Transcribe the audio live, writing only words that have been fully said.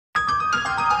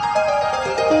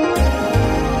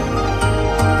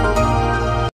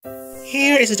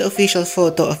Here is the official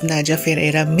photo of Nadia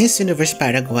Ferreira, Miss Universe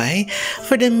Paraguay,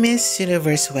 for the Miss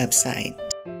Universe website.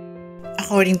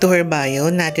 According to her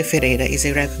bio, Nadia Ferreira is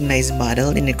a recognized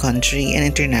model in the country and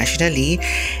internationally,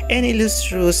 and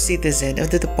illustrious citizen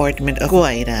of the Department of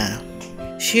Guaira.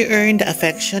 She earned the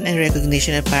affection and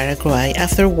recognition of Paraguay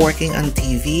after working on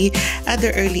TV at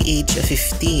the early age of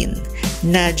 15.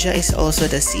 Nadia is also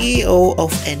the CEO of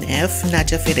NF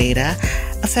Nadia Ferreira,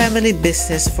 a family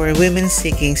business for women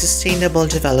seeking sustainable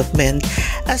development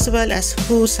as well as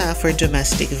who suffer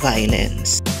domestic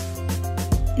violence.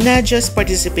 Nadia's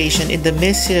participation in the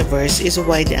Miss Universe is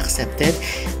widely accepted,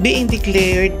 being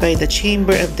declared by the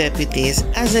Chamber of Deputies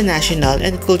as a national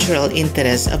and cultural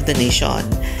interest of the nation.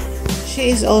 She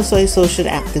is also a social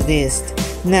activist.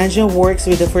 Nadia works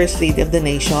with the First Lady of the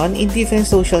nation in different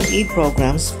social aid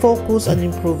programs focused on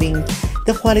improving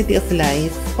the quality of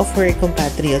life of her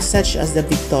compatriots such as the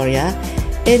Victoria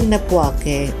and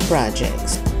Napuake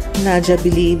projects. Nadia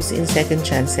believes in second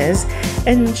chances,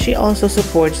 and she also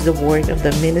supports the work of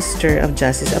the Minister of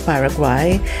Justice of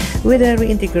Paraguay with the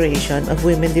reintegration of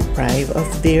women deprived of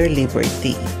their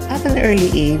liberty. At an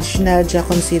early age, Nadia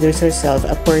considers herself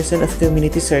a person of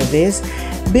community service,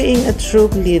 being a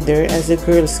troop leader as a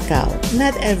Girl Scout.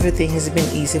 Not everything has been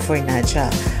easy for Nadia.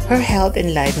 Her health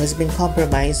and life has been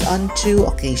compromised on 2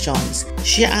 occasions.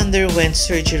 She underwent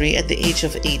surgery at the age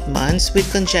of 8 months with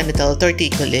congenital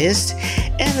torticollis,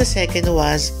 and the second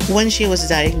was when she was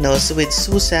diagnosed with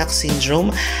Susak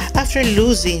syndrome after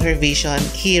losing her vision,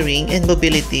 hearing, and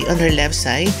mobility on her left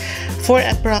side for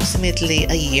approximately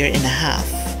a year and a half.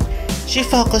 She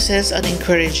focuses on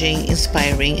encouraging,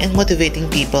 inspiring, and motivating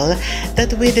people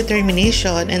that with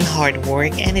determination and hard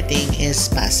work, anything is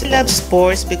possible. I love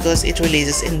sports because it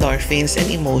releases endorphins and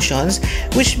emotions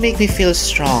which make me feel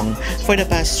strong. For the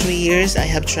past 3 years, I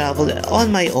have traveled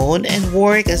on my own and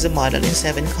worked as a model in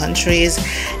 7 countries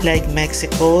like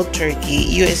Mexico, Turkey,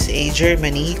 USA,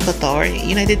 Germany, Qatar,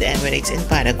 United Emirates, and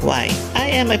Paraguay. I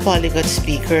am a polyglot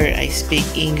speaker. I speak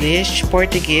English,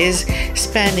 Portuguese,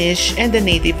 Spanish, and the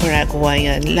native Paraguayan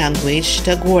language,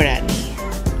 the Guarani.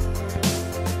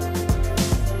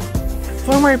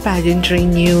 For more pageantry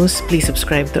news, please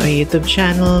subscribe to our YouTube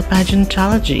channel,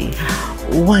 Pageantology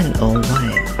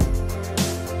 101.